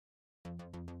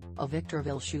a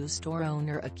Victorville shoe store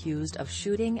owner accused of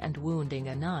shooting and wounding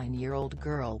a 9-year-old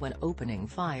girl when opening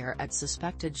fire at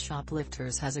suspected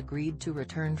shoplifters, has agreed to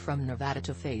return from Nevada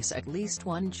to face at least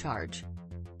one charge.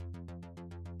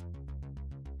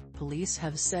 Police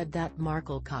have said that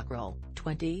Marqel Cockrell,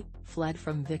 20, fled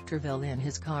from Victorville in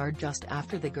his car just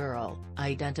after the girl,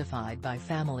 identified by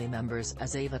family members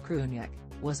as Ava Chruniak,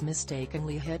 was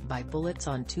mistakenly hit by bullets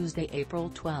on Tuesday, April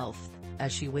 12,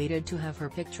 as she waited to have her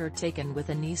picture taken with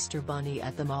an Easter bunny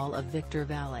at the Mall of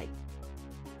Victorville.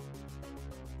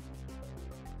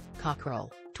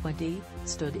 Cockrell, 20,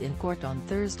 stood in court on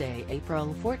Thursday,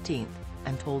 April 14,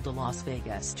 and told a Las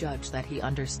Vegas judge that he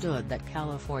understood that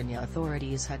California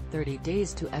authorities had 30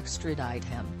 days to extradite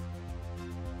him.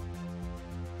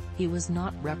 He was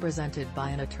not represented by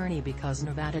an attorney because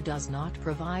Nevada does not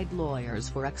provide lawyers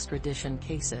for extradition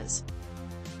cases.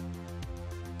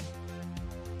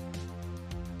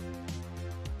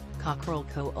 Cockrell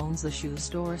co-owns the shoe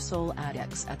store Sole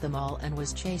Addicts at the mall and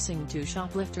was chasing two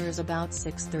shoplifters about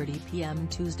 6:30 p.m.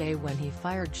 Tuesday when he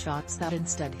fired shots that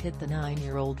instead hit the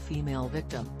 9-year-old female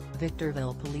victim,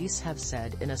 Victorville police have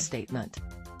said in a statement.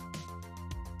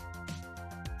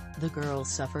 The girl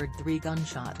suffered 3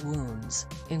 gunshot wounds,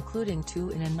 including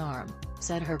 2 in an arm,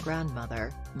 said her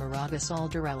grandmother,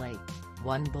 Moraga-Saldarelli.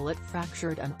 1 bullet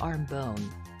fractured an arm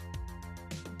bone.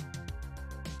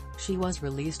 She was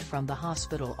released from the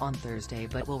hospital on Thursday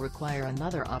but will require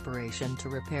another operation to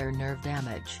repair nerve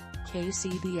damage,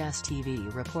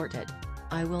 KCBS-TV reported.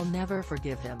 "I will never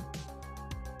forgive him.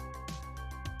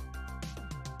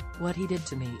 What he did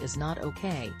to me is not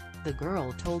okay," the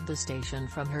girl told the station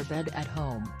from her bed at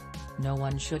home. "No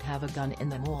one should have a gun in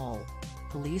the mall."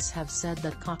 Police have said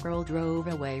that Cockrell drove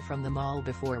away from the mall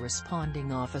before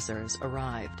responding officers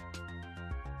arrived.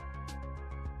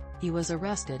 He was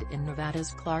arrested in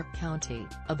Nevada's Clark County,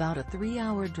 about a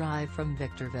 3-hour drive from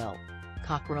Victorville.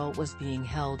 Cockrell was being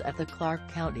held at the Clark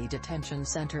County Detention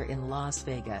Center in Las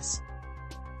Vegas.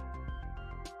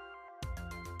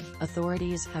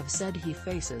 Authorities have said he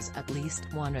faces at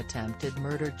least one attempted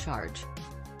murder charge.